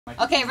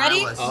Okay,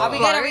 ready? Are we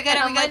good? Are we good?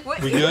 Are we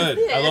good? We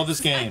good. I love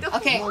this game.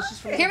 Okay,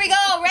 here we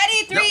go.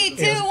 Ready? 3,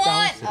 2,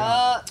 1.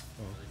 Are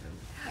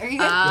you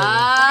good?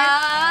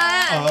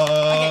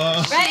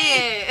 Okay,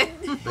 ready?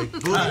 Big booty,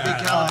 big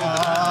caliber.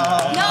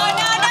 No.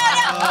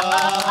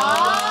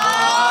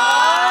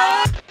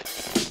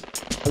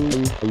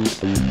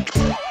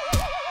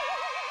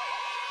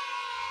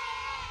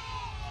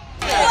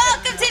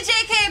 Welcome to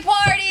JK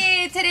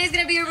Party. Today's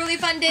gonna be a really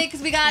fun day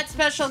because we got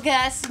special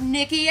guests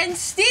Nikki and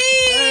Steve.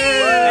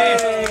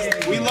 Hey.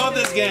 We love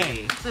this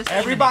game.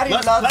 Everybody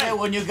loves it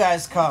when you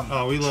guys come.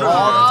 Oh, we love it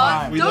all the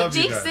time. We don't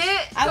jinx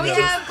it. And we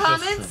have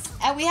comments.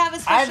 And we have a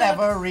special. I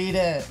never read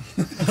it.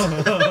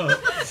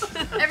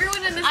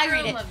 Everyone in this I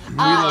room read it. loves it.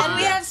 And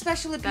we have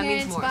special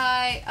appearance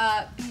by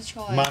Beach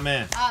Boy. My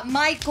man.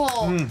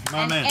 Michael my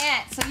and man.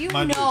 Ant. So you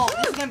My know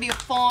this is gonna be a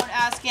fun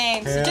ass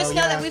game. So just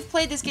know that we've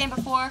played this game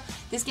before.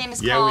 This game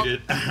is called. Yeah, we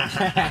did.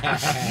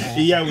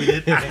 Yeah, we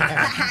did.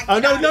 Oh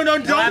no,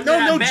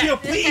 Gio,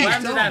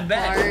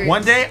 please.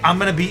 One day I'm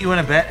gonna beat you in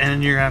a bet, and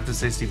then you're gonna have to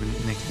say Steve and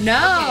Nikki.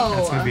 No.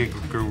 That's gonna be a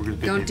good.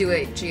 Don't do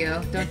it,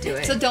 Gio. Don't do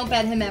it. So don't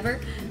bet him ever.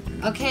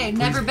 Okay,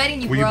 never betting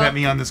you, bro. Will you bet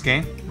me on this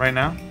game right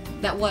now?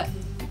 That what?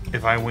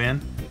 If I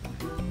win,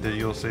 that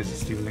you'll say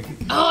Steve and Nikki.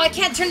 Oh, I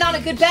can't turn down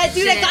a good bet,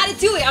 dude. I gotta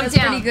do it. I'm That's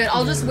down. pretty good.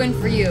 I'll just win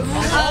for you. I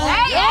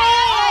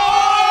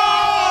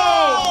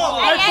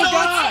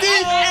forgot.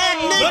 Steve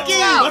and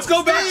Nikki. Let's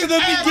go back to the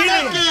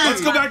beginning.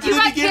 Let's go back to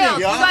the beginning.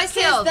 You got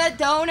killed. The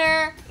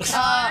donor.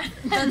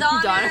 The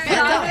donor.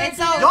 It's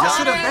all Y'all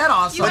should have bet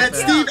on something. But it's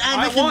Steve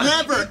and Nikki.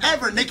 Never,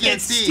 ever Nikki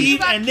and Steve.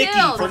 Steve and Nikki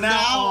killed. from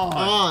now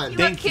on. You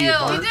got Thank you, killed.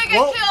 Bart. You did get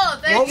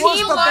killed. The what was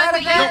team the won. bet The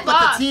again? bet But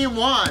lost. the team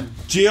won.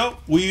 Gio,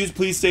 will you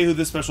please say who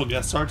the special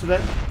guests are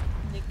today?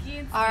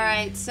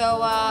 Alright, so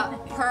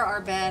per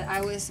our bet,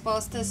 I was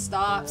supposed to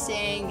stop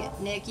saying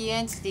Nikki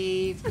and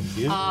Steve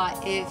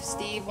if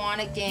Steve won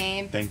a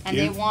game and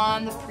they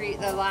won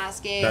the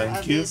last game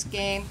of this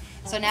game.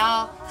 So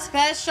now,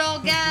 special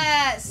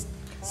guest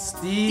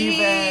Steve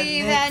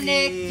and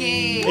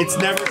Nikki. It's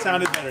never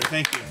sounded better.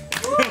 Thank you.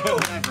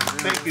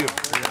 Thank you.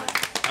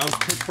 That was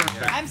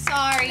perfect. I'm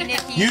sorry,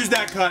 Nikki. Use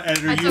that cut,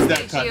 editor. That's Use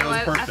okay, that cut. Gio. That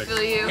was perfect. I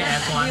feel you.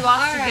 Yeah, Antoine. We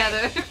lost Alright.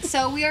 together.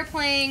 So we are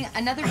playing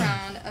another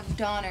round of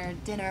Donner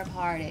Dinner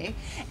Party,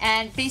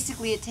 and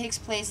basically it takes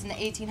place in the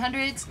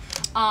 1800s,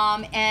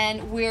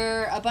 and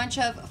we're a bunch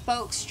of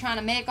folks trying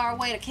to make our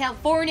way to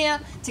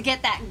California to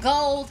get that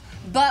gold,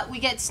 but we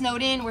get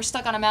snowed in, we're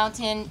stuck on a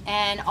mountain,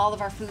 and all of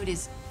our food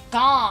is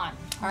gone.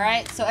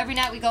 Alright, so every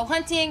night we go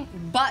hunting,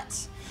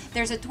 but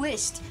there's a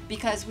twist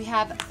because we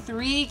have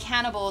 3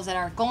 cannibals that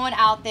are going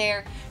out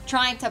there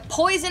trying to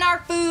poison our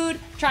food,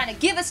 trying to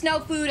give us no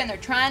food, and they're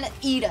trying to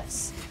eat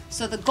us.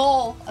 So the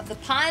goal of the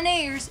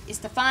pioneers is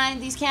to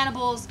find these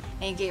cannibals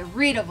and get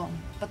rid of them.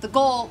 But the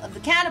goal of the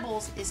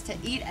cannibals is to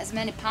eat as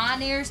many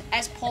pioneers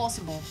as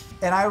possible.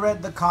 And I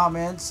read the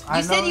comments.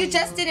 You said you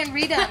just didn't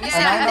read them. You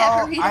said And you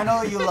never read them. I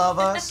know you love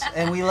us,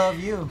 and we love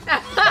you.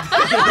 Okay,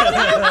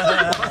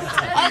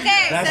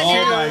 so Oh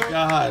now my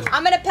God.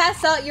 I'm gonna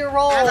pass out your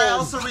rolls. And I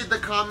also read the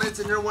comments,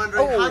 and you're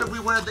wondering how did we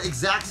wear the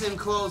exact same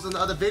clothes in the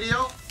other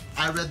video?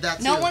 I read that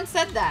too. No one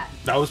said that.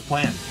 That was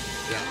planned.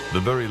 The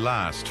very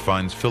last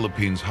finds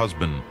Philippine's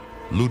husband,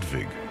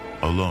 Ludwig,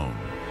 alone.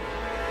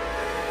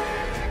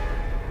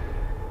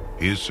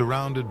 He is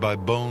surrounded by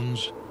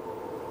bones,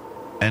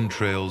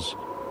 entrails,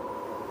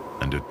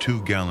 and a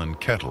 2-gallon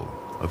kettle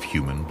of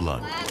human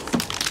blood.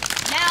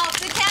 Now,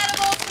 the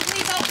cannibals,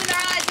 please open their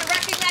eyes and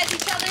recognize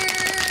each other.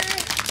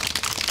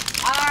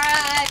 All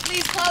right,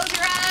 please close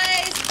your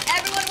eyes.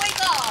 Everyone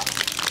wake up.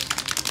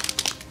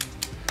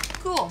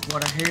 Cool.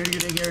 What I hear you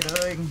think you're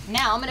doing.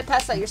 Now, I'm going to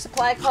pass out your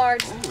supply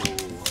cards.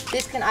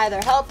 This can either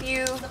help you,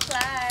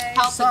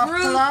 help the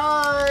group,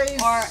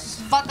 or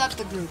fuck up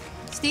the group.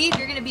 Steve,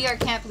 you're going to be our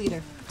camp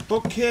leader.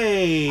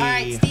 Okay. All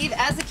right, Steve,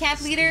 as the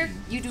camp leader,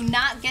 you do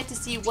not get to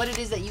see what it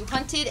is that you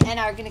hunted and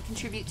are going to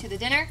contribute to the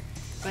dinner.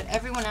 But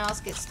everyone else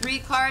gets 3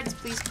 cards.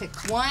 Please pick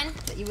one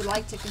that you would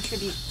like to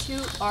contribute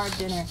to our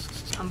dinner.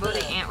 I'm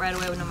voting Ant right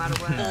away no matter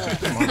what.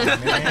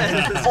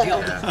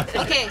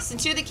 Okay,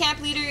 since you're the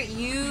camp leader,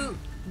 you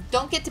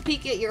don't get to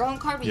peek at your own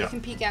card, but you can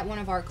peek at one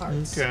of our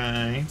cards.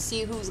 Okay.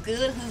 See who's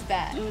good, who's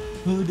bad.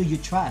 Who do you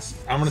trust?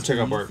 I'm gonna check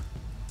out Bart.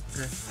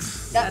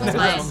 That one's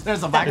mine.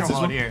 There's a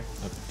microphone here.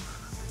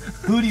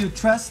 Who do you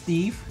trust,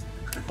 Steve?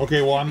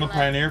 Okay, well, I'm a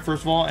pioneer,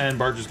 first of all, and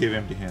Bart just gave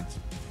empty hands.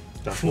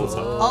 That's what's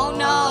up. Oh,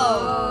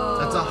 no.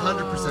 That's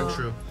 100%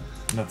 true.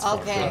 That's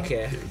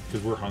Okay.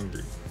 Because we're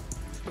hungry.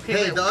 Okay,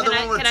 Hey, wait, the other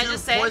one were can I 2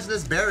 just say?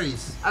 poisonous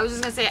berries. I was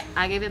just gonna say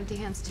I gave empty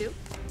hands too,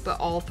 but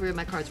all 3 of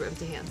my cards were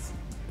empty hands.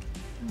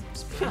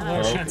 All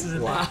right,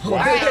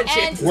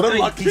 and What a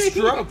lucky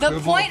stroke. the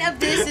point of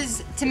this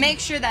is to make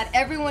sure that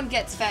everyone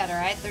gets fed, all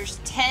right? There's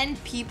 10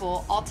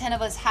 people. All 10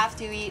 of us have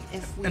to eat.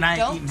 If we And I ain't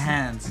don't, eating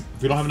hands.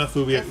 If we don't have enough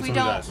food, we have if we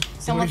somebody don't,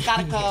 dies. someone's got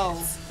to go.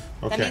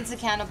 That Okay. means the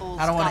cannibals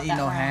I don't want want to eat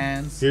no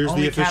hands. Here's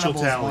Only the official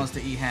cannibals tally. wants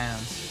to eat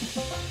hands.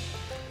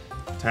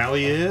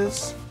 Tally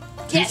is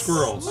 2 Yes.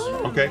 squirrels.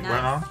 Okay, nice.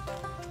 right on.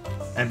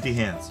 Empty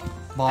hands.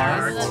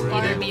 Bart.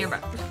 Either me or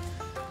Bart.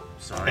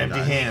 Sorry, Empty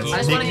guys. hands. I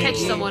just want to Nikki.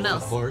 catch someone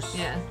else. Of course.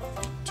 Yeah.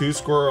 2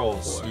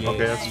 squirrels. Okay,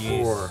 that's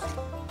 4.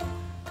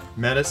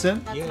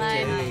 Medicine. That's Yay.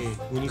 mine.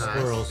 We need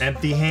squirrels.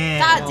 Empty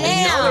hands. God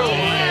damn.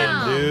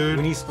 Damn. Dude.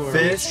 We need squirrels.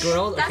 Fish.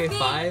 Squirrels. Okay, That's me.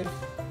 5.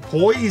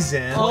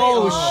 Poison.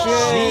 Oh,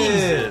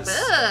 shit.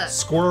 Jesus. Ugh.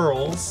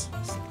 Squirrels.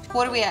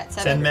 What are we at?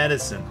 7. 10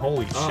 medicine.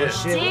 Holy Oh, shit.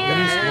 shit.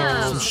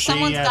 Damn. Some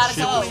Someone's shitty-ass gotta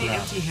shit go. this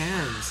round. Empty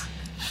hands.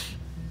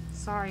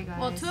 Sorry, guys.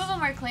 Well, 2 of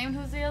them are claimed.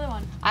 Who's the other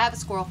one? I have a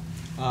squirrel.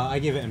 I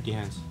give it empty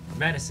hands.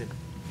 Medicine.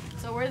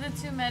 So we're the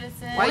 2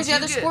 medicine. Where's the you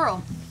other get-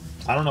 squirrel?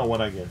 I don't know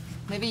what I get.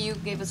 Maybe you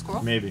gave a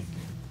squirrel? Maybe.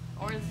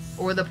 Or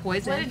Or the what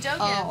poison. did Joe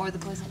Oh, get? or the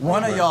poison.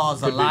 One of y'all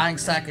is a Could be. lying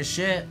sack of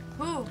shit.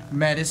 Who?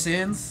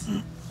 Medicines.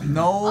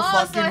 No Oh, so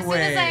fucking as soon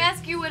as I way.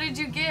 ask you what did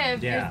you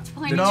give, Yeah. you're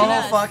pointing No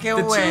at us. fucking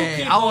The 2 way.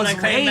 people I was that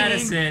claim waiting.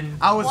 medicine.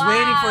 I was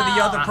waiting for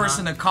the other Wow.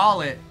 person to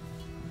call it.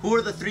 Who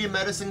are the 3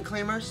 medicine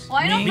claimers? Well,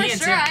 I know Me for and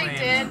sure Tiff I claim.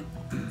 did.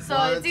 So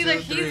 1, it's either 2,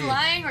 he's 3.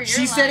 lying or you're She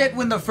lying. said it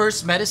when the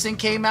first medicine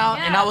came out,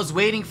 and Yeah. I was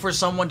waiting for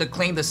someone to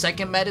claim the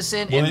second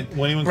medicine, When- and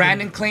when anyone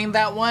Brandon claimed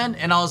that one,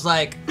 and I was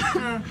like,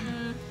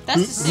 That's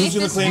the Who's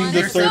gonna safest claim one. the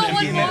There's still third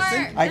one empty more.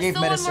 hands? I There's gave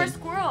still one more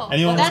medicine. squirrel.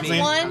 Anyone Well, want to that's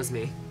claim? one. was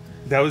me.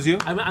 That was you?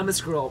 I'm a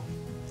squirrel.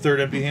 3rd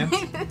empty hands?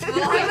 I'm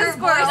a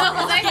squirrel.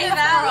 I said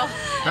that.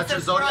 That's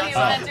your Squirrel, zodiac you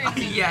sign.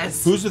 answered.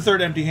 yes. Who's the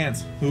 3rd empty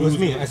hands? It was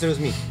me. I said it was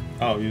me.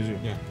 Oh, you.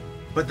 Yeah.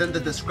 But then the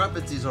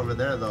discrepancies over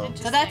there, though.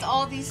 So that's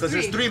all these 3. Because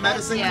there's 3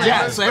 medicine Yeah. claimers, Yeah,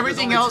 so but there's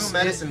everything only else 2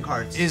 medicine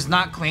cards. Is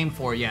not claimed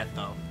for yet,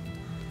 though.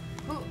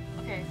 Who?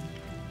 Okay.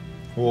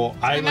 Well,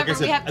 like Remember, I we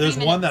said, have 3 there's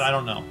one that minutes. I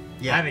don't know.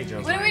 Yeah. I think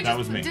Joe's Why don't we right. That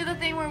was just me. do the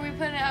thing where we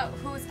put it out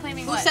who's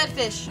claiming Who what? said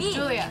fish?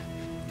 Julia.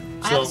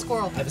 I have a So-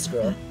 squirrel. I have a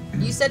squirrel.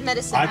 You said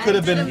medicine. I could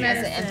have did been- a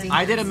medicine. Empty.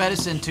 I did a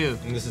medicine too.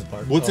 And this is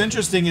Bart. What's Oh.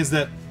 interesting is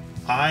that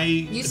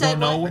I said don't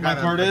know what? what my I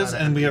got card it, is,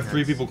 and we have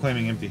 3 empty people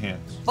claiming empty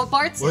hands. But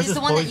Bart's Where's is the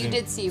this one that you poison?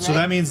 did see, right? So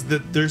that means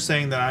that they're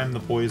saying that I'm the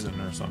poison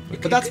or something.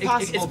 But that's It's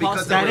possible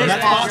because possible. That is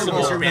That's possible.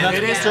 possible. It That's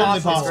is certainly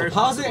possible. possible.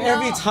 How's it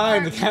every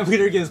time the cat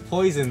leader gets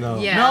poisoned though?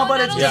 Yeah. No, but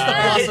it's just Yeah.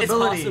 a It's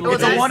possibility. possible.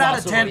 It's a It is 1 out of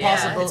possible. 10 Yeah.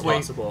 possibility. It's Wait,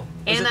 possible.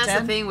 Is And it that's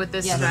 10? the thing with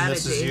this Yes. And then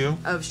this is strategy you?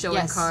 of showing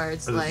Yes.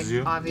 cards. This is Like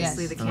you?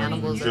 obviously Yes. the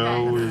cannibals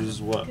Joe are back.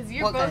 is what? Because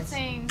you're What both guys?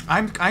 saying.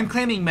 I'm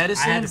claiming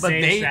medicine, I had the but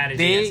same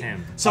strategy as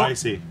him. So I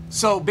see.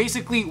 So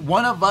basically,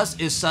 one of us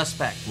is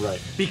suspect. Right.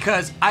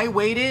 Because I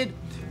waited.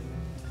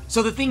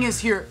 So the thing is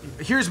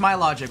here's my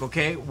logic,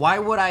 okay? Why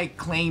would I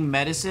claim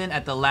medicine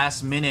at the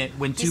last minute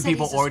when He 2 said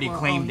people he's a already squirrel.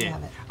 claimed Oh, you it?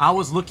 have it. I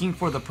was looking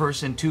for the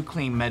person to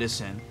claim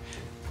medicine.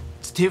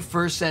 Tiff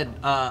first said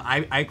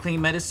I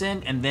claim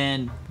medicine, and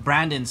then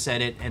Brandon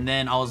said it, and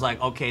then I was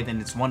like, okay, then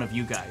it's one of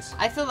you guys.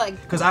 I feel like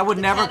 'Cause I would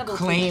the never cannibal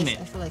claim threw this.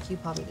 it. I feel like you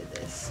probably did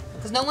this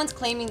because no one's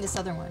claiming this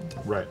other one.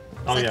 Right. So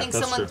Oh I yeah, think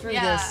that's someone true. threw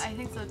Yeah, this. I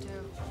think so too.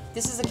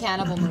 This is a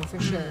cannibal move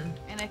for sure.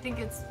 And I think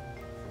it's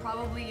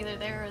probably either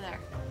there or there.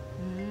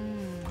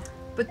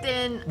 But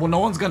then Well, no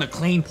one's gonna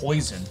claim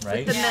poison,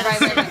 right? the Yeah.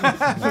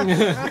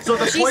 medicine. Right. So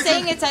the She's poison,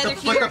 saying it's either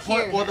here or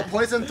here. Well, the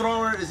poison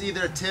thrower is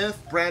either Tiff,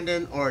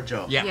 Brandon, or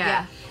Joe. Yeah.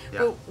 Yeah. Yeah.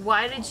 But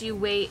why did you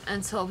wait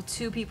until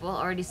 2 people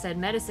already said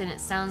medicine? It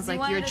sounds He like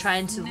wanted you're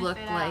trying to sniff look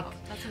it like. out.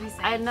 That's what he said.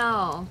 I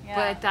know, Yeah.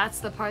 but that's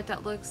the part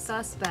that looks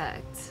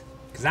suspect.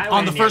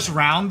 On the first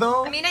round,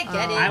 though. I mean, I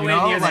get it. I You waited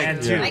know, near the like-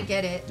 end Yeah. too. I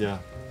get it. Yeah.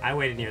 I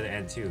waited near the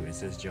end too. It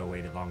says Joe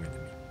waited longer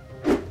than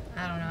me.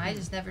 I don't know. I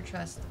just never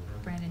trust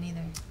Brandon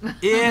either.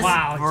 It's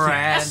Wow.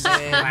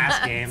 Brandon.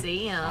 Last game.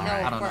 Damn. No,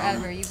 I don't know.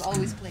 forever. You've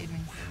always played me.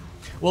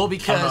 Well, I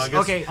because don't know, I guess-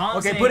 okay, All I'm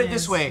okay, saying put it is-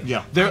 this way.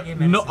 Yeah. There, I gave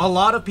no, medicine. a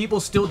lot of people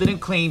still didn't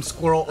claim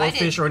squirrel or I did.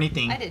 fish or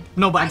anything. I did.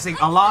 No, but I'm I saying a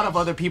claimed lot fish. of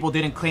other people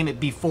didn't claim it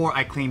before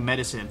I claimed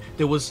medicine.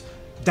 There was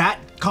that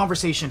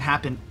conversation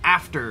happened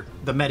after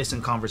the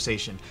medicine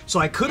conversation. So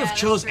I could have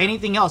that's chose true.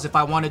 anything else if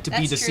I wanted to be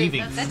That's true.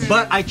 deceiving. That's true.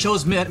 But I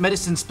chose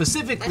medicine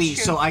specifically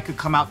That's true. so I could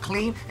come out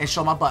clean and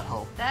show my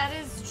butthole. That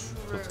is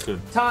true. That's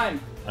good.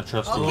 Time. I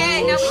trust you.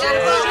 Okay, now we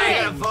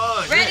gotta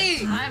vote.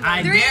 Ready?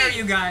 I 3, dare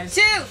you guys.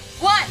 2,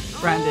 1.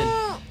 Brandon.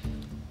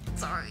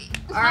 Sorry.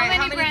 All right, many,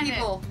 how many Brandon?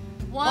 people?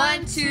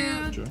 1,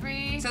 2, 2,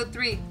 3, So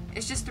 3.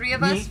 It's just 3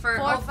 of Me? us for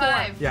 4,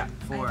 5. Yeah.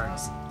 4.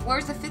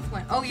 Where's the 5th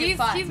one? Oh, you're He's-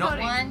 5. he's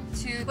voting. 1,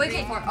 2, Wait, 3,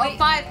 okay, 4. Oh, wait.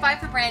 5. 5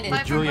 for Brandon.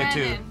 5 for Julia too.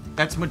 Brandon.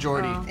 That's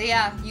majority. Oh.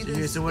 Yeah, you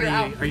lose. So what You're are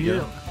out. you? Are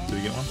you? Did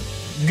you get one?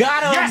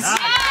 Got him! Yes!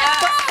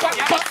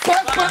 That's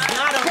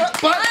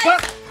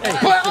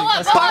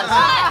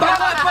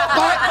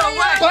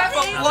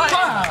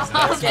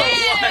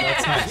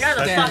You guys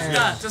are That fucked feels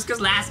up. Just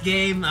because last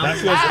game. That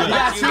feels good.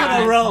 Yeah, 2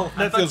 in a row.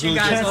 That feels really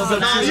guys good. over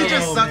No, you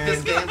just Oh, suck man.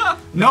 this game.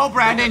 No,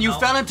 Brandon, you No.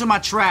 fell into my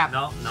trap.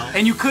 No, no.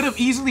 And you could have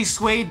easily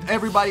swayed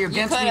everybody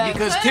against me could've.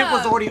 because Tiff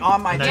was already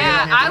on my No, tail. you Yeah,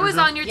 didn't have I to was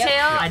reveal. on your Yep.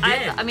 tail. I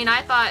did. I mean,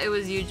 I thought it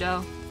was you,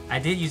 Joe. I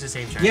did use the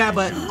same strategy. Yeah,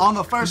 but on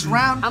the first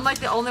round, I'm like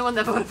the only one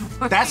that voted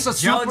for that's a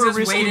Joe super just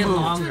risky waited move.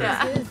 longer.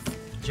 Yeah.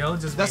 Joe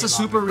just. That's a waited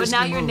super longer. But risky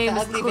now your move. name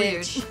The is ugly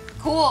cleared. bitch.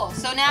 Cool.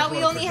 So now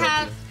we only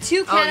have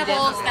 2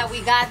 cannibals that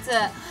we got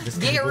to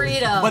get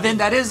rid of. But then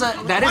that is a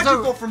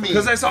go for me?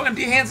 Because I saw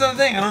empty hands on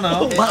the thing. I don't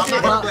know. I'm not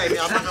gonna blame you.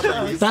 I'm not gonna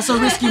blame you. That's a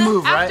risky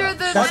move, right?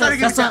 That's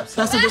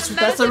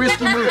a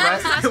risky move,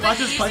 right? Watch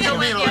this punch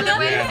me.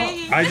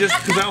 I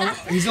just because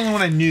he's the only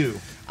one I knew.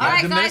 All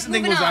right, the guys, medicine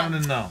thing moving was I on.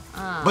 don't know.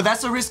 But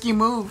that's a risky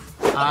move.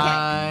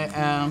 I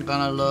am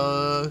gonna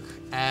look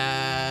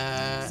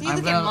at. So you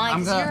look at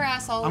mine, 'cause your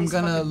ass always I'm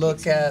gonna fucking look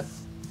picks at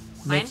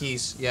Mine?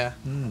 Nikki's. Yeah.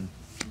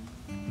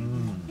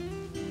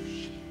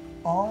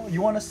 Oh,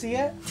 you want to see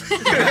it? That's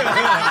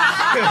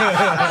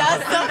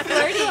so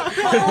flirty.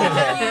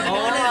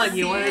 Oh,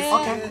 you want to see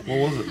it? What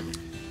was it?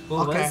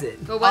 What Okay. was it?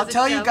 I'll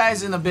tell you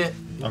guys in a bit.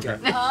 Okay.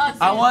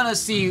 I want to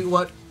see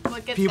what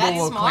people That's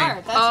will smart.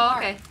 claim. That's Oh, smart.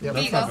 okay. Here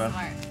That's you go. not bad.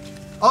 Smart.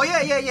 Oh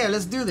yeah.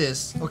 Let's do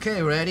this.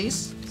 Okay, ready?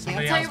 I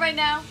can tell you right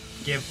now,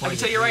 I can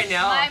tell you right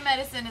now. my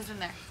medicine is in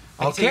there.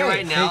 I can tell you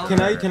right now.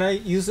 Hey, can I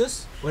use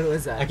this? What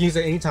was that? I can use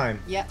it anytime.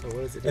 Yep. What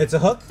is it? It's a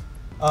hook.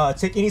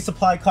 Take any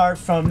supply card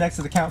from next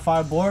to the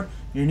campfire board.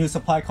 Your new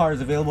supply card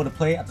is available to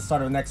play at the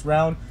start of the next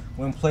round.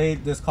 When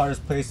played, this card is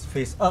placed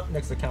face up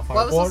next to the campfire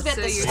What was board. supposed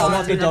to be at the I start?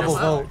 want the double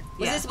vote.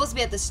 Was it supposed to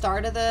be at the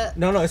start of the?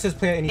 No, it says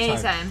play at any time.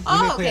 Anytime. You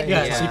may Oh, play at okay.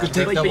 any Yeah, time. so you can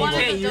take But double you vote.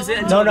 can't use it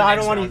No, until I the don't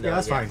next want to. round, Yeah,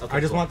 that's though. fine. Okay, I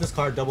just cool. want this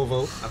card double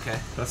vote. Okay.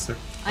 That's it.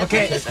 I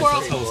Okay. put the squirrel.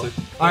 That's totally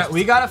sick. All right,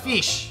 we got a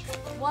fish.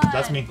 One.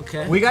 That's me.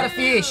 Okay. We got a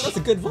fish. That's a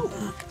good vote.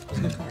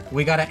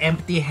 We got an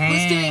empty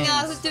hand.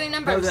 Who's doing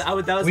numbers? That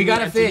was We me, got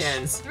a empty fish.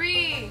 hands.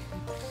 3.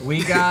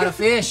 We got a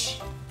fish.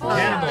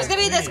 It's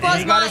gonna be the squirrel's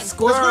We got a mine.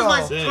 squirrel.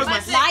 Liar!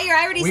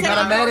 I already We said got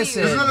a I'm for medicine.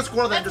 you. There's another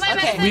squirrel that That's just.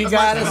 my Okay. medicine. We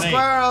got a Seven, eight.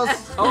 squirrel.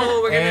 Oh,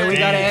 we're gonna. And we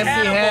got an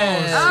empty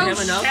hand. We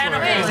have enough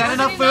for Is it. that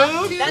enough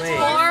food? That's Wait.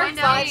 4,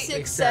 5, 6,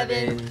 6,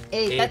 7, 7,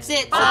 8. 8. That's it.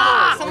 So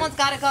Ah. someone's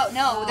gotta go.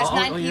 No, there's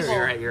 9 people.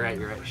 You're right.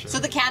 Sure. So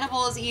the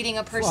cannibal is eating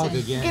a person. Fuck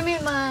again. me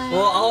mine.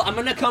 Well, I'm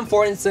gonna come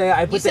forward and say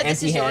I put said the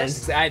this empty is yours? hands.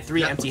 'Cause I had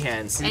 3 empty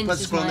hands. You put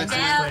the squirrel next to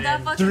me. Damn,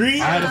 that fucking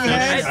 3 I had a empty fish. I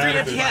hands. had 3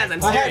 empty hands.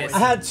 I'm I serious.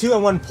 had 2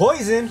 and 1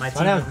 poison. My I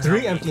team have was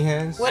 3 not empty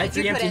hands. What I did had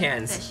 3 you put empty in?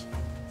 hands.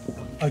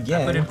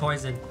 Again. Put in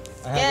poison.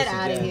 I have Get this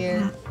out of again. here.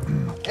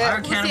 Why are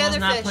Who's the cannibals other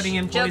not fish? putting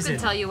in Joe poison?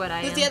 can tell you what I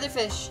am. Who's the other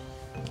fish?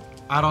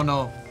 I don't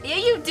know. Yeah,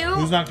 you do.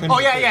 Who's not claiming? Oh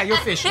yeah, you're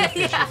fish. You're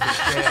fish.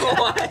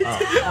 What?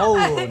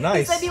 Oh,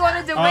 nice. Said you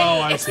wanted to Oh,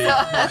 wait. I see.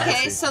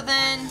 Okay, so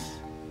then.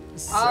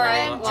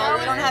 Alright, well,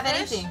 we don't have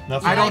anything.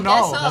 Nothing. I don't I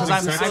guess know. so. 'Cause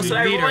Nothing I'm sexy. So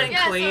everyone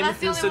Yeah, so claimed, that's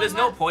the only so there's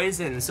one no left.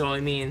 poison. So I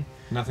mean,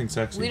 Nothing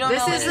sexy. We don't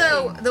This know is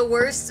anything. the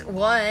worst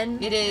one.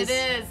 It It is.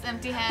 is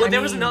empty hand. but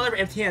there was another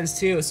empty hands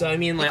too. So I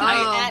mean, like It could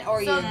be Oh. Ant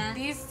or So you.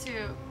 these 2.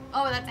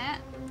 Oh, that's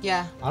Ant.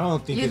 Yeah. I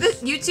don't think You,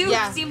 it's... you two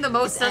Yeah. seem the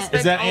most It's Ant. suspect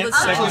Is that all Ant's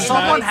the time. second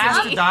Someone time?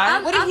 has to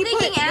die. What did I'm he put?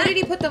 thinking What did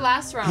he put the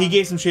last round? He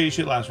gave some shady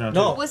shit last round.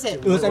 No. too. What was it?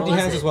 It was empty was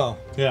hands it? as well.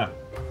 Yeah.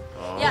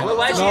 Yeah. Well,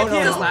 why did you No, empty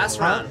no, hands no. last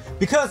round?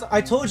 Because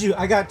I told you,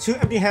 I got 2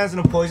 empty hands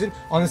and a poison.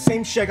 On the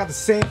same shit, I got the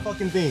same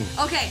fucking thing.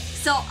 Okay,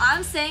 so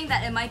I'm saying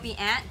that it might be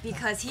Ant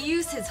because he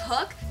used his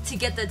hook to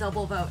get the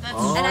double vote.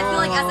 And I feel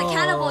like as a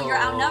cannibal, you're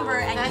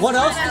outnumbered and you What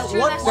else? have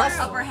What? the That's,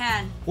 upper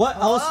hand. what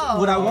else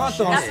would I want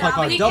though on That's supply not-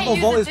 card? you can't Double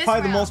use vote it is this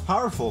probably the round. most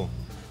powerful.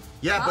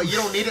 Yeah, but you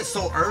don't need it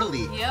so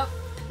early. Yep.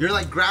 You're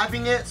like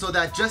grabbing it so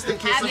that just in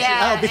case. something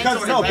Yeah. Oh, because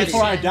it's no, already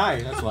before I ready.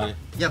 die. That's why.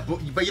 Yeah,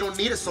 but you don't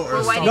need it so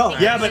early. why do you No.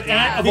 think Yeah, it's but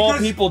bad? Ant of all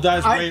Because people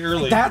dies way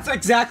early. That's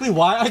exactly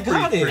why I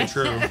got pretty it.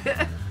 true.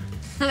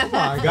 Come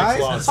on, guys.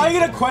 lost. How are you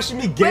gonna question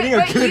me getting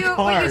a good you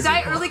card?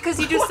 die early because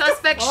you do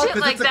suspect Oh, shit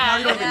 'cause like it's a card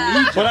you don't that.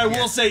 even need. But I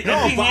will say, No,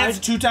 empty but hands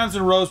 2 times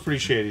in a row is pretty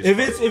shady. If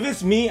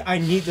it's me, I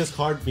need this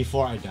card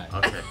before I die.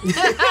 Okay.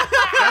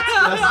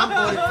 I'm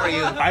voting for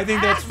you. I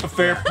think that's a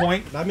fair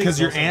point That makes because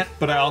you're no sense. Ant,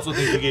 but I also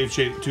think you gave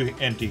shady, 2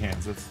 empty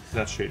hands.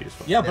 That's shady as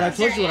fuck. Yeah, but I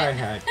told you what I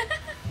had.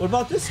 What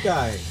about this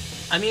guy?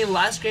 I mean,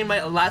 last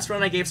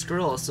round I gave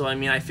Squirrel, so I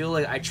mean, I feel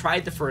like I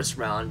tried the first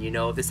round, you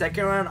know. The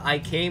second round, I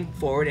came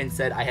forward and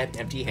said I had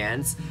empty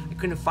hands. I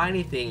couldn't find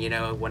anything, you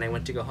know, when I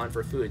went to go hunt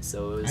for food,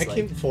 so it was I like...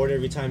 came forward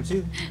every time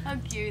too. How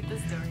cute the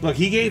story. Look,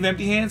 he gave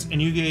empty hands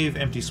and you gave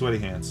empty sweaty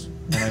hands.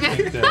 And I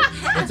think that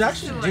It's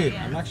actually, dude,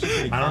 I'm actually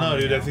pretty I don't know, calm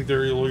dude. right I think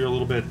you're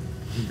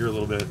a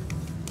little bit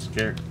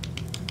scared.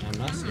 now. I'm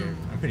not scared.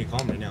 I'm pretty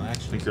calm right now, I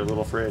actually. think you're a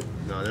little afraid.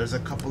 No, there's a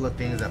couple of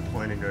things that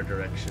point in your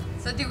direction.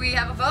 So do we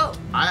have a vote?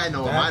 I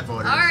know what my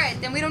vote is.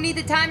 Alright, then we don't need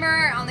the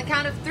timer. On the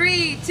count of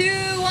 3, 2,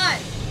 1.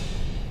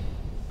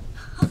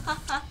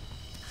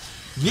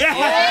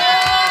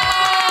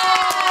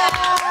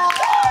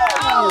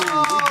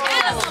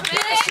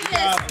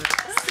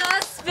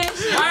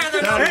 Suspicious. Why are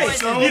there no Hey,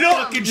 poison? you know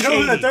fucking who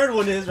the shady. third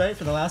one is, right?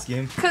 For the last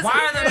game.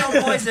 Why are there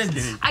no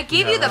poisons? I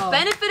gave you the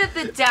benefit of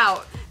the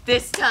doubt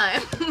this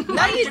time. No, you put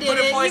a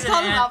didn't. You poison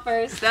called him in? out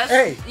first. That's,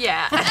 Hey.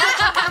 yeah.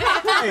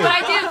 Hey. But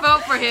I did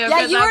vote for him.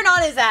 Yeah, you weren't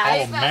on his Oh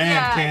ass. man,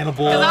 Yeah.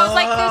 cannibal. Because I was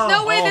like, there's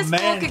no way Oh, this fool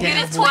man, could get it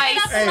cannibal. twice.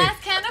 That's the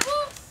last cannibal?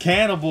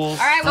 Cannibals.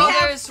 All right, So we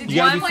have there's You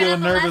gotta be one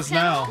feeling last nervous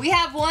now. we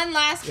have one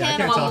last Yeah, I can't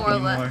cannibal. talk more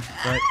anymore. left.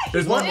 But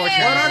There's one more What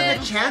chance. are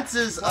the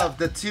chances of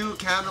the two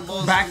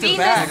cannibals Back to Being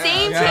back. the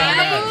same Yeah.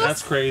 cannibals?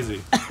 That's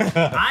crazy.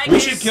 I We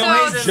get should kill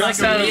poisoned me like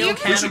just a real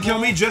You should kill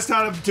me just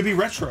to be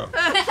retro.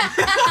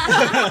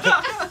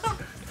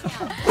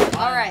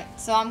 All right,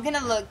 so I'm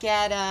gonna look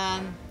at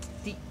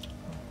the.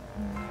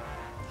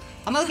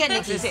 I'm gonna look at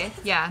Nikki's.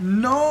 Yeah.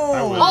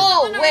 No.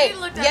 Oh When wait, we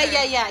looked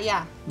at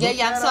yeah.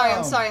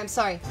 I'm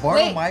sorry. Bart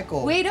Wait,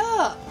 Michael. wait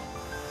up.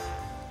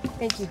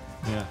 Thank you.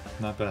 Yeah,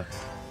 not bad.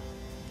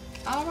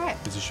 All right.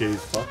 Is he shady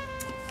as fuck?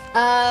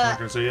 Not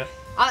gonna say yet.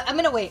 I'm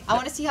gonna wait. I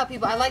want to see how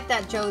people. I like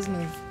that Joe's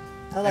move.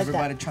 I like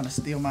Everybody that. trying to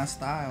steal my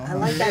style. I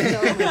like that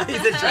Joe's move.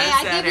 He's a Hey,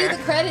 I give you trendsetter.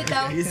 the credit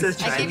though. He's a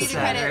I give you the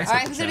credit. trendsetter. All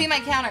right, who's gonna be my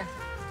counter?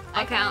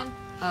 I count.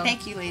 Oh.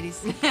 Thank you,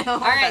 ladies. All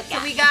right, so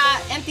we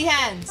got empty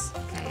hands.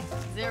 Okay.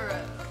 0.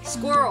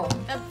 Squirrel.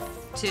 That's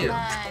 2.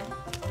 9.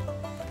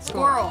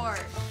 Squirrel. 4.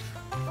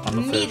 I'm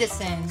a fish.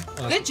 Medicine.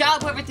 Good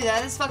job, whoever threw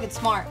that. That's fucking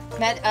smart.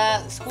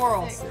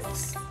 Squirrel.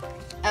 6.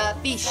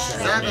 Fish.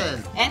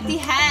 7. Empty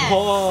hand.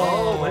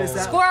 Oh, what is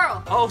that?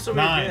 Squirrel. Oh, so we're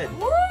 9. good.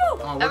 Woo!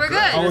 Oh, we're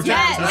good. Oh, we're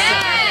Yes. good.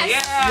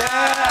 Yes.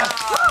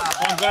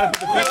 Oh, I'm glad I put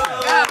the fish.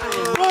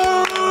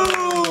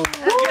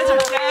 You guys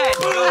are dead.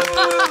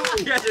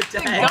 You guys are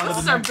dead.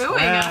 Ghosts are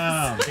booing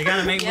us. You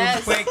gotta make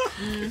Yes. moves quick.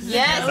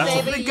 Yes,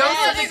 That's baby. Ghosts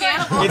Yes. of the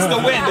cannibal. It's the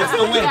wind. It's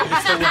the wind.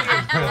 It's the wind.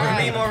 All right.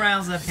 3 more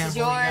rounds left, This is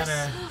Campbell. You yours.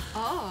 gotta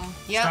Oh.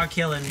 Yep. start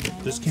killing.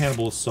 This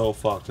cannibal is so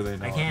fucked. Do they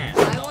know? I it? can't.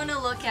 I want to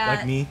look at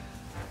like me.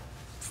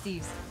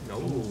 Steve's.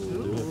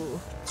 Ooh.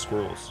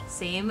 Squirrels.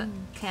 Same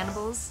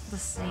cannibals, the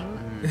same.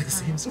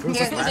 Same squirrels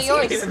Here, as these are last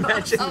yours. game.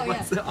 Imagine Oh,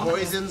 what's yeah. the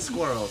Poison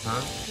squirrels,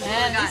 huh?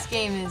 Man, this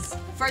game is.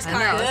 First I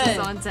card. know, this is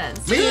Good. so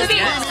intense. Me? I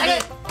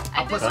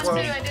I'll did put one too. squirrels.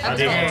 I did I one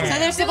did. too. So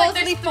there's supposed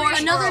to be 4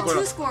 Another squirrels.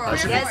 2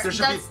 squirrels. There Yes, should be.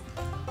 that's-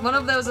 One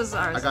of those is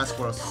ours. I got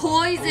squirrels.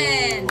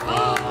 Poison.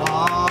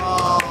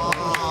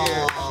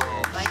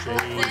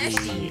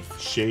 Shady.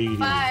 Shady.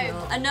 5.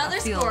 Another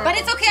feel- squirrel. But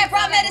it's okay, I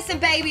brought medicine,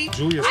 baby.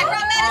 Julia. I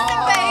brought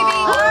medicine,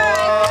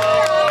 baby.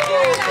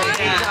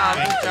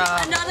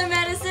 Another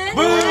medicine.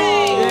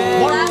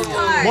 Boom! Last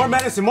card. More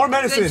medicine. More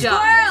medicine. Good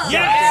job. Squirrel.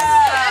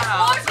 Yes!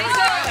 More Oh,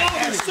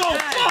 squirrels. you're so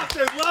fucked.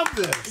 I love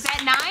Is this.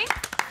 that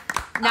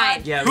 9?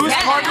 9. Yeah, Whose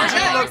Yeah, card yeah, did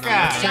yeah. you look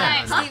at?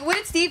 Nine. Steve, what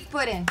did Steve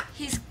put in?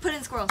 He's put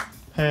in squirrels.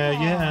 Hell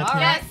yeah. All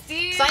Yeah, right.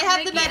 Steve, So I have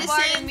the Nikki, Bart,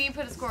 medicine. and me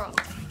put a squirrel.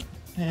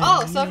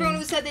 Oh, so everyone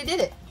who said they did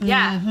it.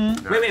 Yeah.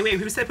 Wait.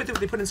 Who said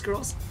they put in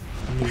squirrels?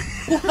 What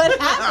happened?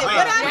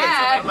 What happened?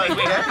 Yeah. Like, wait,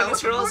 who put in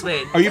squirrels?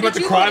 Wait. Are you about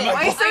to you cry? put it? Why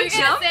are you Michael? so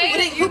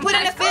jumpy? Who put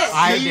in a fish?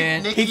 I Me,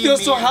 did. Nikki, He feels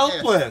me, so and Tiff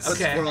helpless.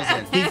 put Okay. squirrels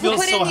in. He Who feels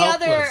put so in the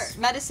other helpless.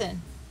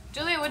 medicine?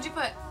 Julia, what'd you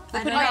put? Who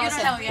put in Oh, you don't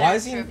medicine? know. Yeah, Why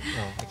that's is he? true. Oh,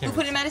 I Who can't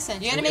put in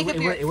medicine? You gotta make up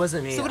your. It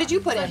wasn't me. So what did you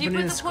put So in? he put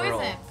put in the a squirrel.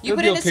 poison. You It'll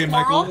put be in a okay, squirrel?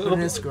 Michael. Put in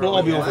a squirrel, We'll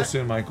all be yeah. over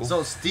soon, Michael.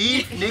 So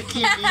Steve, Nikki,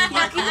 me, You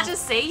Michael. can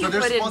just say you So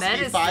there's put in supposed to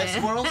be 5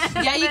 medicine. squirrels?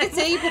 Yeah, you could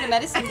say you put in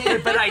medicine,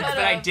 dude. But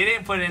I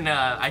didn't put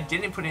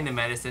in the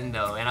medicine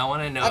though, and I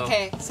want to know.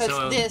 Okay,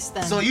 so it's this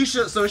then. So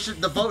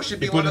the vote should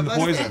be He put one in of the us.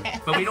 poison.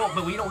 But we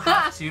don't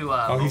have to.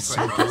 Oh, he's so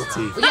vote for it.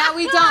 guilty. Yeah,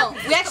 we don't.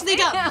 We actually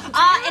don't.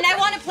 And I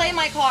want to play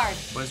my card.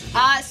 What does it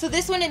do? So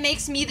this one, it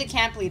makes me the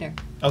camp leader.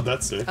 Oh,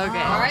 that's it. Okay.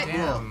 All right.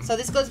 Damn. So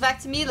this goes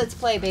back to me. Let's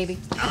play, baby.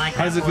 I like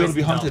How does that it feel to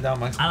be poison, hunted though. down,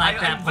 Michael? I like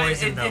that but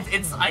poison though.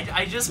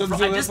 I just Doesn't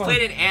feel that fun.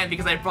 played an ant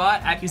because I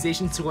brought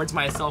accusations towards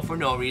myself for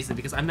no reason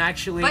because I'm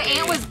actually. But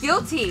Ant was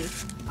guilty.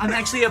 I'm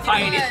actually a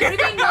pioneer. What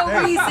do you mean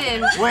no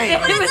reason? Wait.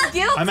 It was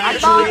guilty. I'm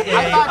actually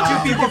I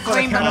thought 2 people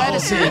claimed the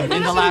medicine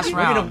in the last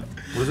round.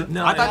 Was it?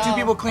 No, I thought 2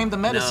 people claimed the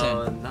medicine.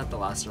 No, not the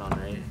last round,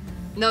 right?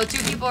 No,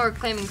 2 people are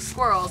claiming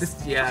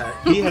squirrels. Yeah.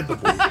 He had the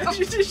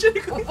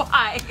poison.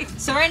 Why?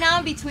 So right now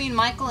I'm between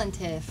Michael and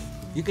Tiff.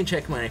 You can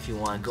check mine if you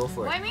want. Go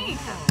for it. Why me?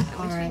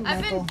 All right,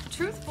 I've Michael. been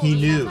truthful. He to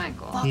knew.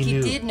 Michael. Fuck,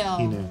 he did know.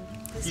 He knew.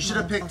 This You should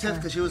have picked Tiff motherfucker.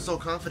 because she was so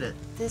confident.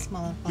 This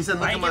motherfucker. He said,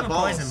 Why look you at my giving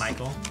balls. poison,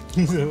 Michael?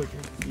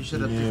 You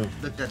should have Yeah.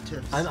 looked at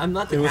Tiff. I'm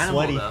not the It was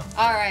animal sweaty. though.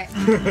 All right.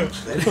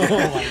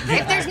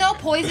 If there's no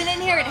poison in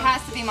here, it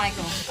has to be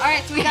Michael. All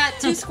right, so we got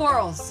 2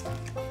 squirrels.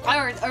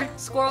 Or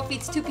squirrel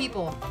feeds 2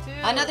 people.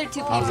 Another 2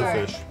 people. How's a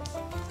fish?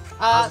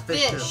 How's a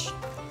fish, Fish.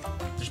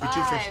 There should be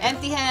 2 fish.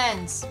 Empty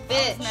hands.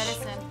 Fish.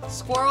 Medicine.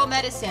 Squirrel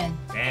medicine.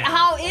 Damn.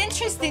 How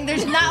interesting.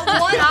 There's not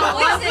one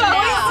poison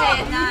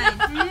now.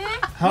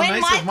 How When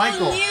nice Michael, of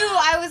Michael. knew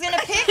I was gonna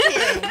pick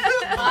him.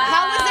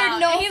 How was there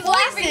no He's poison?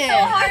 laughing so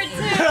hard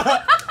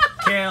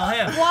too. Kill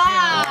him.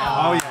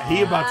 Wow. Oh yeah,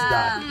 he about to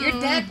die. You're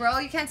dead, bro.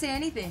 You can't say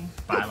anything.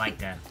 But I like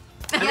that.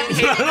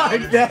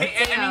 like that.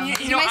 Hey, I mean,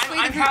 you know,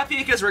 I'm happy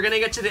because we're gonna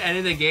get to the end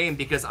of the game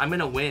because I'm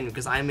gonna win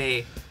because I'm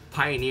a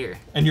pioneer.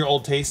 And you're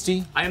old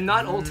tasty? I am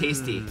not old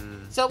tasty.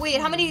 So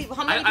wait, how many people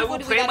I will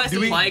do we play my got to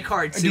feed? supply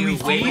card too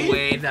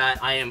way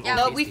that I am.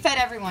 No, we fed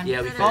everyone.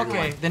 Yeah, we fed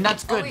Okay, then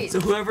that's good. So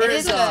whoever It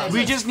is, is good.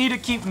 We just need to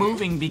keep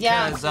moving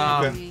because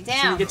so we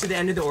Damn. get to the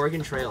end of the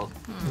Oregon Trail.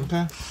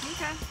 Okay.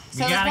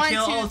 So gotta it's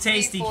kill 1, 2, Old 3,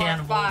 Tasty 4,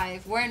 Cannibal.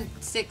 5. We're in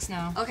 6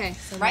 now. Okay.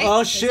 Right?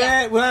 Oh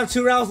shit, we have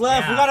 2 rounds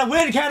left. We Yeah. gotta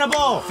win,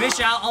 Cannibal! Fish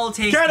out Old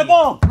Tasty.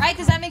 Cannibal! Right?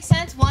 Does that make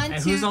sense? 1,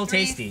 And 2, who's Old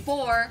 3, Tasty?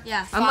 4,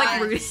 Yeah. 5, I'm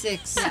like rude.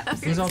 6.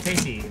 Who's Old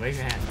Tasty? Raise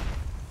your hand.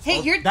 Hey,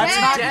 you're that's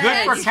dead. not You're good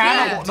dead. for You're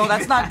Cannibal. dead. No,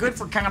 that's not good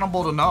for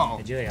Cannibal to know.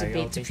 Hey, Julia, are you Old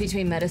Debate Tasty?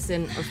 between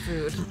medicine or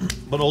food.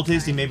 But Old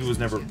Tasty maybe was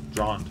never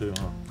drawn too,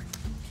 huh?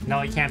 No,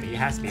 it can't be. It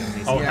has to be Old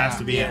Tasty. Oh, it has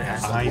to be. Yeah.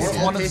 I Or see.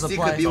 Old One of the Tasty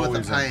supplies could be with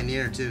always the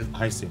Pioneer too.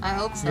 I see. I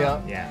hope so.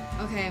 Yeah. Yeah.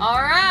 Okay.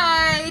 All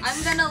right.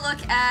 I'm gonna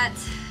look at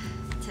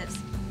tips.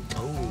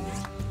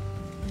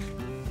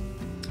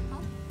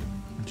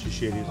 She's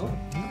shady as well.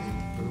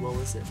 What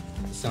was it?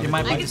 You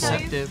might I be can tell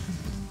you. deceptive.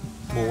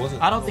 What was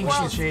it? I don't think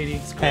she's shady.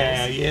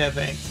 Yeah,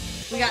 thanks.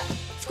 We got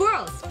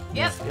squirrels.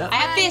 Yep. I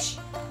have fish.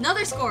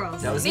 Another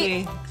squirrels. That was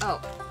me.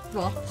 Oh.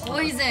 Well,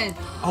 poison.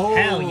 Oh.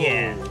 Hell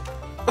yeah.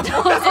 Oh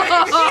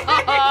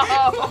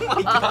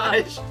my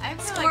gosh. I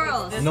feel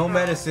Squirrels. like it's No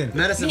medicine.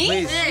 Medicine, Me?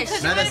 please. Fish.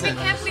 Because you're gonna be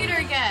Medicine. camp leader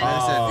again.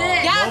 Medicine.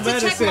 Fish. Yeah, No to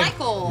check medicine.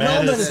 Michael.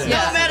 Medicine.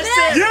 Yeah.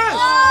 Medicine. Yes!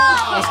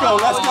 Let's go,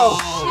 let's go.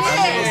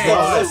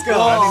 Let's go.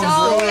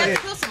 So we have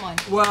to kill someone.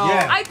 Well,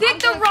 Yeah. I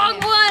picked the wrong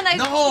one. I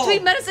No.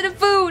 between medicine and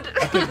food.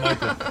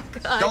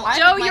 Don't, I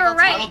Joe, think you're Michael's I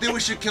right. don't think we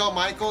should kill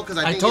Michael because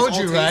I I think told he's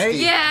you, Old right?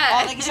 Tasty. Oh,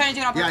 Yeah. like he's trying to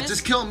do it on purpose? Yeah,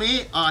 just kill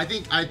me. I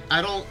think I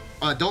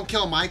don't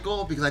kill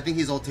Michael because I think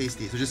he's Old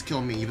Tasty. So just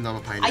kill me, even though I'm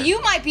a Pioneer.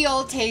 You might be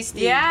Old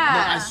Tasty. No, I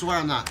Yeah. swear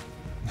I'm not.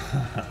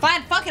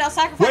 Fine, fuck it, I'll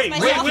sacrifice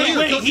myself.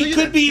 He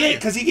could be it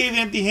because he gave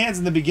empty hands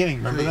in the beginning.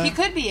 Remember that? He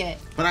could be it.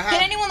 But I Did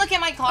have. anyone look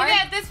at my card? Okay,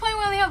 at this point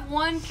we only have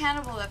 1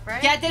 cannibal left,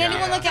 right? Yeah, did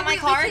anyone look at my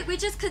card? We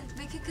could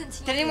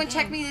continue. Did anyone the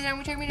check game. me? Did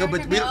anyone check me? No,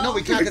 but we don't. No,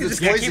 we can't because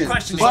it's Yeah, keep poison.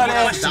 questioning. So but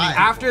someone else died.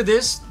 after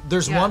this,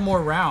 there's Yeah. one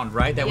more round,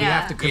 right? That we Yeah.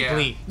 have to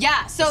complete.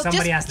 Yeah, so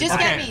Somebody has just to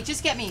get die. me.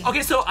 Just get me.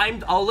 Okay, so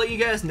I'll let you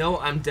guys know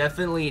I'm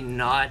definitely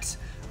not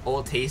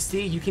Old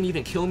Tasty. You can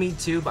even kill me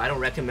too, but I don't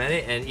recommend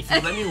it. And if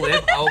you let me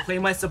live, I'll play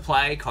my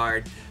supply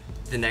card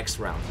the next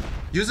round.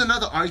 Use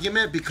another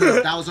argument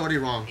because that was already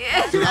wrong.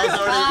 So that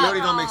was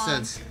already don't make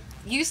sense.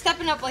 You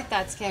stepping up like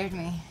that scared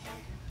me.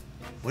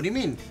 What do you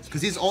mean?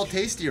 Because he's Old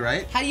Tasty,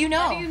 right? How do you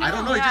know? I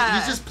don't know.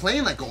 He's just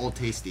playing like an Old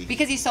Tasty.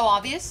 Because he's so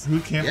obvious? Who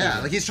can't? Yeah,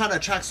 like he's trying to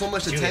attract so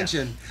much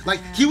attention. Like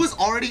he was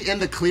already in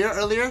the clear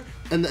earlier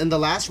in the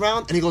last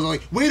round, and he goes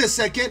like, "Wait a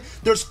second,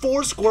 there's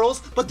 4 squirrels,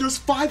 but there's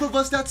 5 of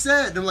us that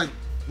said." And I'm like,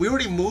 "We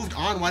already moved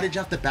on. Why did you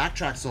have to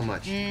backtrack so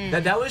much?"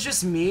 That was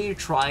just me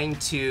trying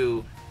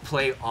to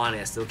play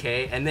honest,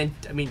 okay? And then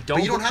I mean,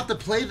 But you don't have to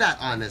play that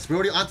honest. We're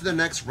already on to the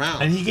next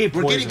round. And he gave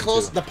We're getting poison,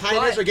 close. too. The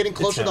Pioneers are getting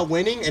closer to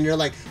winning, and you're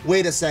like,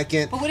 "Wait a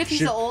second." But what if he's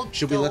should, the old-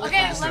 Should we the let old- the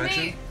Okay, this let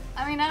direction? me.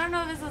 I mean, I don't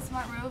know if this is a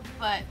smart move,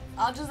 but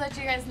I'll just let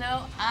you guys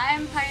know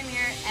I'm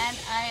Pioneer and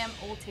I am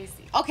Old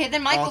Tasty. Okay,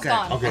 then Michael's Okay.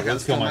 gone. Okay,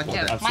 let's kill Michael.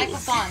 Yeah, Absolutely.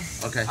 Michael's gone.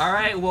 Okay. All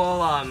right,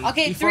 well,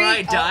 Okay, before 3,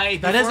 I die,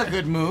 That is before- a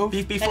good move.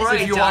 Before That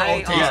is I a good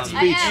die, one. Yeah.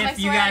 I am. I If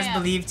you swear guys I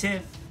am. believe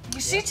Tiff.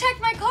 She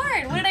checked my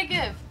card. What did I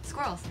give?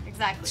 Squirrels.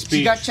 Exactly.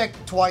 She got checked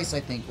twice, I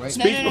think, right?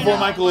 Speak before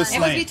Michael is It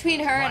was slain. between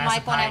her and as a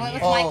Michael, and I went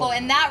with pioneer. Michael.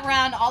 And that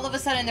round, all of a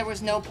sudden, there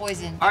was no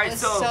poison. All right, it was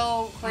so-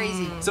 so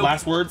crazy. So,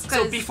 Last words.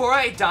 So before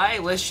I die,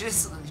 let's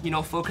just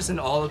focus on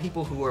all the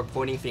people who are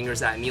pointing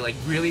fingers at me, like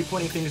really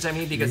pointing fingers at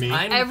me, because Me?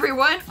 I'm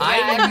Everyone.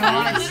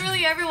 I'm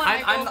Literally everyone.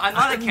 I'm Michael.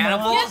 not a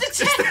cannibal. You have to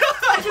check.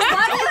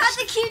 Why do you have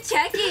to keep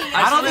checking?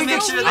 I don't just think make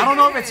it's. sure I don't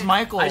know if it's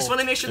Michael. I just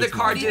want to make sure the It's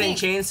card Michael. didn't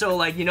change. So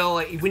like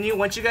like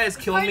once you guys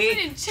kill Card me,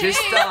 didn't just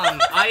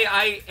change.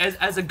 I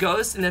as a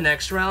ghost in the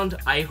next round,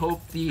 I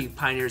hope the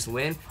Pioneers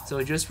win.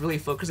 So just really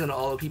focus on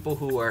all the people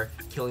who are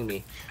killing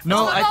me.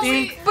 No,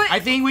 But I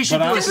think we should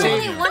But do a I'm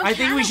safe. only one I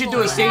think we should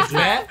do a safe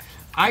bet.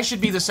 I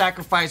should be the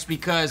sacrifice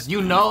because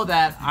you know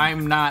that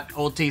I'm not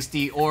Old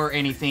Tasty or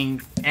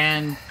anything,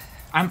 and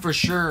I'm for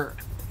sure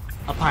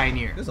a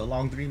Pioneer. This is a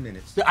long 3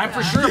 minutes. I'm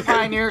for sure a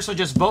Pioneer, so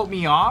just vote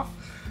me off,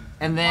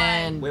 and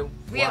then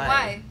Yeah,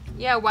 why?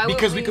 Yeah, why would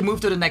because we can move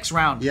to the next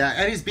round. Yeah,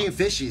 and he's being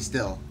fishy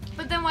still.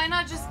 But then why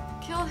not just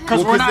kill him?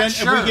 Because Well, we're not then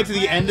sure. if we get to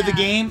the end of the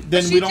game,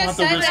 then she we don't just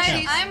have to said risk that him.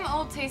 she's- I'm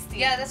Old Tasty.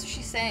 Yeah, that's what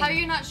she's saying. How are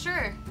you not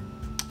sure?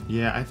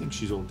 Yeah, I think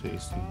she's Old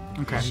Tasty.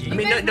 Okay. I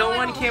mean, no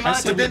one came out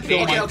to said we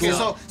debate killed it. Okay,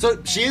 so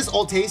she is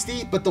Old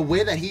Tasty, but the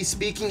way that he's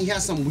speaking, he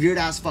has some weird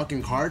ass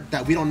fucking card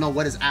that we don't know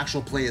what his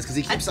actual play is because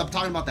he keeps up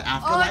talking about the Oh,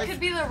 afterlife. it could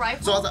be the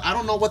rifle. So I was like, I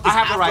don't know what this I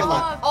have a rifle.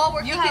 afterlife. Oh,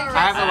 we're You keeping have a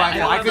I have a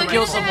rifle. I don't could have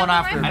kill a someone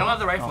rifle. after. I don't have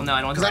the rifle. No,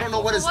 I don't. Because I don't know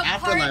what his what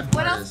afterlife card?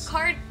 What part else is.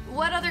 card?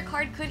 What other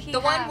card could he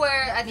The have? one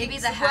where I think Maybe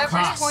the whoever's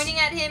half-ass. pointing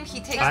at him, he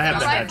takes I have the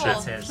the rifle.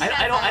 headshot. That's his.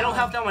 I don't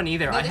have that one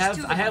either. No, I there's have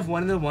two of I have them.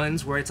 one of the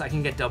ones where I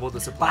can get double the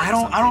supply.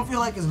 But I don't feel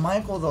like it's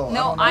Michael though.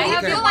 No, I I don't know.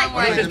 have Okay, the one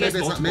where maybe there's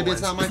it's not multiple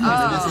Michael. ones.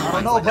 Maybe it's not I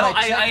don't know, Michael. but No,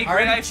 I checked- agree.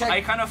 already I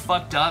checked. kind of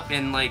fucked up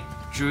and like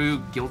drew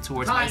guilt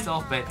towards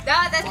myself, but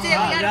That's it. We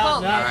gotta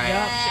vote.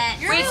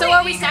 Alright. Wait, so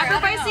are we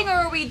sacrificing or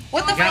are we?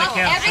 What the fuck?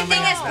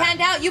 Everything is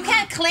panned out. You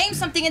can't claim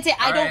something and say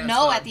I don't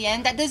know at the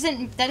end. That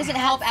doesn't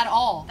help at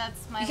all.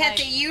 That's my. You can't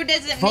say you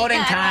doesn't. Voting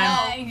make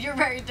time. You're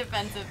very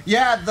defensive.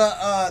 Yeah,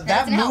 that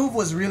doesn't move help.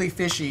 was really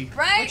fishy.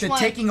 Right. To Which one?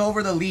 taking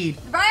over the lead.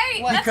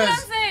 Right. That's what I'm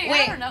Because- saying.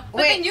 Wait, I don't know.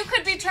 But then you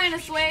could be trying to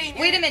sway.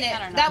 Wait a minute. I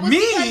don't know. That was Me?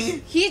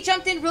 because he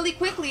jumped in really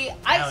quickly.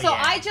 Hell yeah.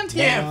 I jumped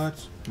in.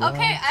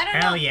 Okay, I don't know.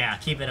 Hell yeah,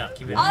 keep it up,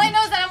 keep it All up. I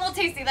know is that I'm old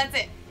tasty. That's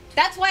it.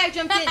 That's why I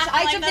jumped in. I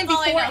Like, jumped in that's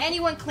all I before know.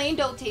 anyone claimed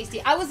Old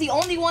Tasty. I was the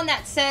only one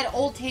that said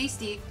Old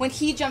Tasty when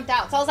he jumped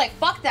out. So I was like,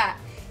 fuck that.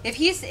 If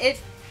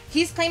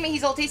he's claiming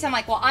he's Old Tasty, I'm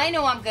like, well, I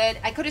know I'm good.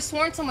 I could have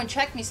sworn someone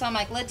checked me, so I'm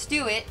like, let's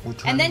do it.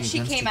 And then she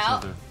came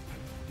out.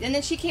 And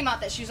then she came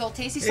out that she was Old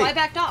Tasty, so I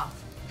backed off.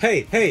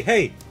 Hey!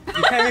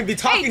 You can't even be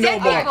talking no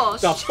more. people.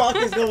 The fuck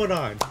is going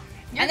on?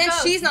 And then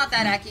she's not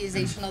that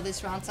accusational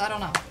this round, so I don't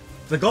know.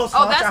 The ghost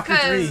Oh, watch that's after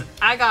 3. because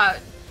I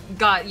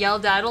got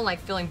yelled at. I don't like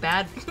feeling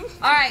bad.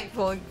 All right.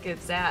 People get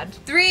sad.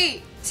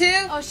 3, 2.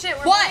 Oh shit.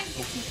 We're What?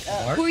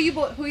 voting? Who are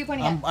you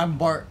pointing at? I'm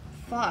Bart.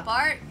 Fuck.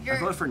 Bart, I you're.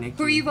 voted for Nikki.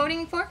 Who are you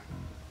voting for?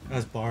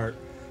 That's Bart.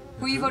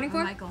 Who are you voting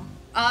for? Michael.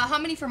 How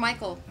many for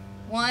Michael?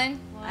 1.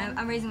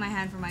 I'm raising my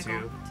hand for Michael.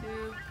 2.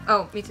 2,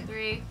 Oh, me too.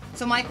 3.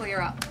 So Michael,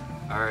 you're up.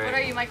 Alright. What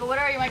are you, Michael? What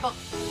are you, Michael?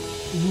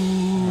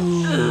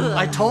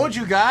 I told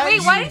you guys.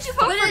 Wait, why did you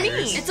vote for me?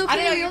 It's I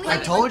don't know, okay. you're I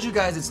told you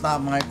guys it's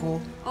not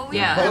Michael. Oh,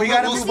 Yeah. But we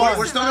gotta We'll move see. on.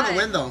 We're still gonna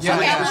win though. So Yeah.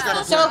 we Yeah. just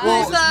gotta So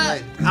who's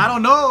play. I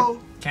don't know.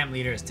 Camp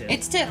leader is Tiff.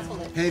 It's Tiff.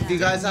 Hey, if you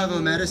guys have a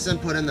medicine,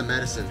 put in the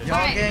medicine. Y'all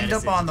Alright. ganged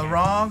up on the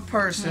wrong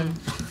person.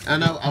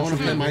 And I want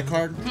to play my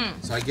card,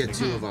 so I get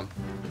 2 of them.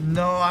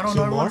 No, I don't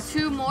know. more?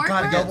 2 more?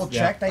 Gotta cards? double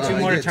check that. Two I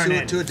more get to turn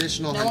in. 2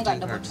 additional No one got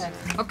hunting double cards.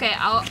 check. Okay,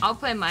 I'll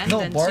play mine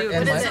No, then Bart too.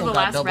 and But this is Michael the got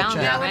last double round,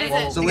 checked. yeah, Yeah, what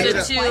right? is it? So We we did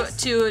did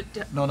two,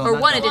 No, or not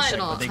one that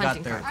additional But they got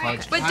hunting their card.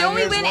 cards. But don't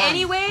we Pioneers win won.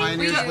 anyway?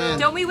 Pioneers win.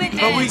 Don't we win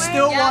But anyway? we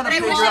still Yeah, want but to I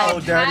figure want out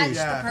to catch dirty.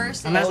 the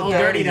person. Unless Oh, Old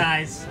Dirty dirty.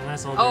 dies.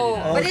 Unless Old Oh,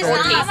 Dirty dies. But it's Okay.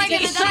 not. How am I It's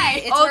gonna cheat. die?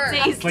 It's Oh, her.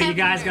 Daisy. But you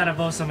guys gotta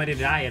vote somebody to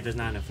die if there's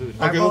not enough food.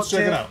 I Okay, vote let's check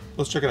it Tiff. out.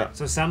 Let's check it out.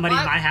 So somebody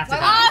Why- might have to why-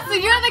 die. Ah, so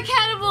you're the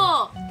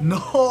cannibal!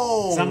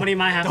 No. Somebody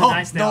might have to Don't-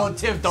 die still. No,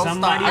 Tiff, don't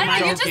Somebody stop. I might-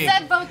 know, you just joking.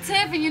 said vote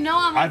Tiff, and you know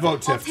I'm I like,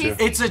 vote oh, Tiff, too.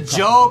 tasty. It's a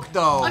joke,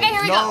 though. Okay,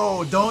 here we go.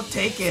 No, don't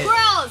take it.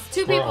 Squirrels!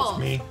 2 Squirrels, people.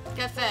 me.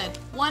 Get fed.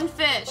 1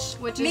 fish,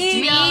 which is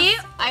Me. Geo's.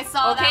 I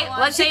saw Okay, that one.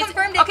 let's She say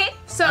confirmed it. okay.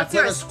 So I it's put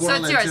a yours. So squirrel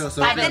it's in, yours. too, so And it's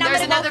then good. there's I'm gonna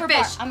go another for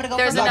Bart. fish. I'm gonna go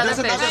There's for Bart. No,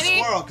 another there's another fish.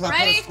 squirrel. Can I put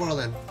Ready? a squirrel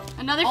in?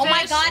 Another Oh fish.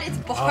 my God, it's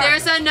Bart.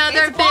 There's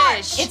another It's Bart.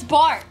 fish. It's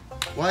Bart.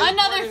 Why are you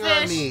Another putting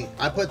on fish. me?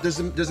 I put there's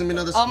another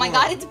squirrel. Oh my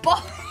God, it's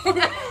Bart.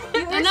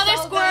 Another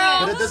But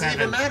squirrel. it doesn't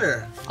even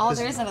matter. Oh,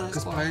 there is another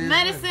squirrel.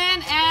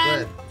 Medicine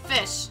and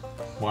fish.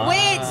 Wow.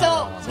 Wait,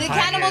 so the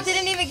Pioneers. cannibal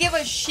didn't even give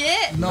a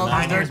shit? No, 'cause they're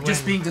Pioneers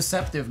just win. being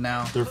deceptive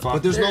now. They're fine.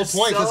 But there's no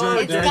point because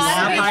It's they're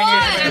gotta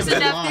be There's They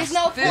enough. lost. There's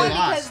no They point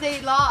lost. because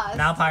they lost.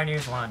 Now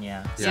Pioneers won,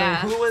 yeah. Yeah.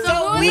 Who was So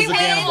who we was the win,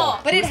 cannibal?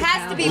 but it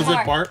has to be Was it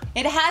Bart. Bart?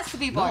 It has to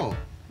be Bart. No.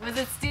 Was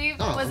it Steve?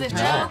 No, Was it no.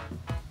 Joe?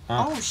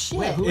 Oh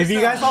shit. If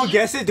you guys all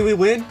guess it, do we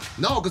win?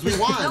 No, because we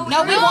won.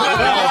 No, we won. All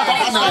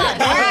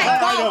right,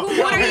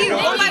 go. What are you?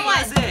 One by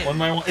one. One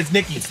by one. It's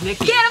Nikki. It's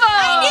Nikki. Cannibal!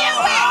 I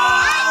knew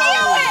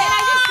it. Can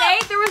I just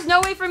say there was no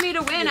way for me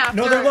to win after?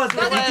 No, there was.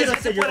 There You could have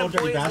said you're old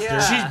dirty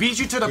bastard. She beat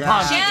you to the Yeah.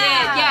 punch. She did,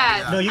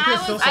 yeah. No, you could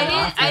have still I said didn't.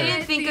 after. I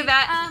didn't think of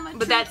that,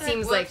 but that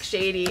seems like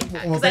shady.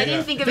 Because I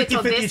didn't think of it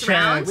till 50-50 this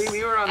round. chance.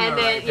 We were on And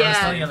the then right. That was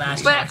still your yeah,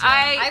 last but chance.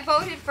 I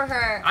voted for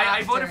her.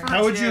 I voted for her.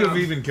 How would you too. have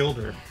even killed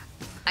her?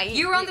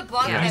 You were on the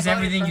block. Yeah. and I Use voted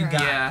everything for you her.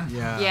 got. Yeah.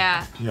 Yeah.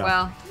 yeah. Yeah.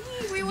 Well,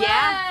 We won.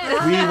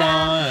 yeah. We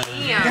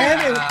won. Yeah.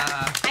 Damn it!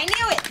 I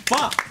knew it.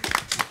 Fuck!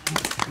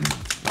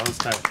 That was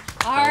tight.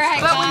 All right,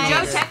 But when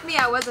guys. Joe checked me,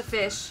 I was a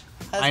fish.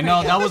 I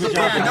know, that was a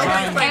perfect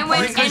time. And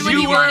when Because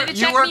he wanted to you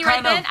check were me right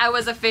kind of- then, I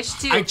was a fish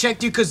too. I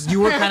checked you because you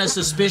were kind of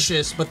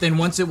suspicious, but then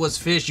once it was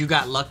fish, you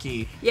got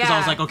lucky. Because I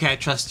was Yeah. like, okay, I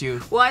trust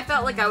you. Well, I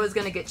felt like I was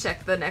gonna get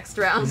checked the next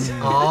round.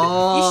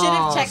 Oh, You should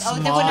have checked. Oh,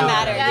 that wouldn't have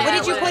mattered. Yeah, What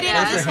did you it put in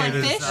would've. on this one?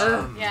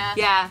 Fish? Yeah.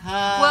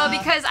 Yeah. Well,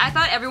 because I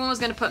thought everyone was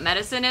gonna put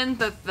medicine in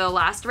the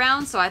last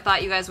round, so I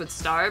thought you guys would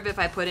starve if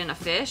I put in a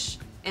fish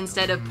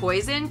instead of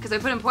poison. Because I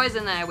put in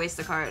poison, then I waste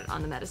the card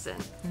on the medicine.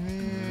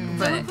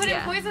 So who put in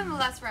yeah. poison in the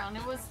last round?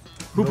 It was.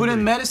 Who put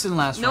in medicine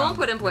last No round? one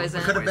put in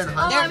poison. Could have been Oh,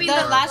 hunting. I mean the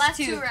the last last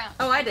two. 2 rounds.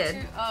 Oh, I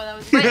did. Oh, that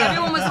was. But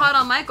everyone was hot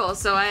on Michael,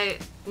 so I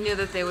knew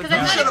that they would. Because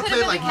I You thought should have it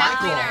played could've like been the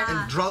cat Michael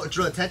leader. and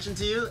drew attention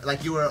to you,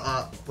 like you were.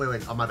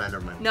 Wait. Oh my bad,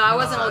 never mind. No, I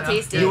wasn't all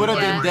tasty. You would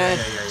have yeah. been dead.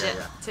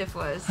 Yeah. Tiff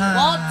was.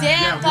 Well,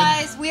 damn,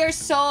 guys, we are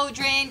so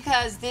drained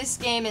because this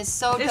game is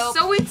so It's dope.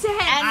 so intense.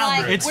 And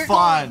like, It's we're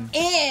fun.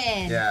 going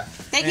in. Yeah.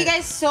 Thank you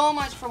guys so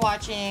much for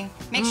watching.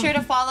 Make sure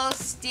to follow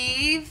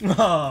Steve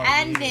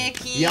and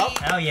Nikki. Yep.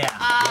 Hell yeah.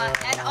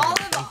 And all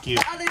of you.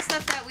 the other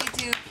stuff that we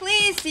do.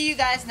 Please see you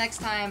guys next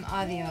time.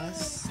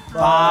 Adios.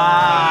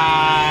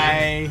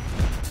 Bye.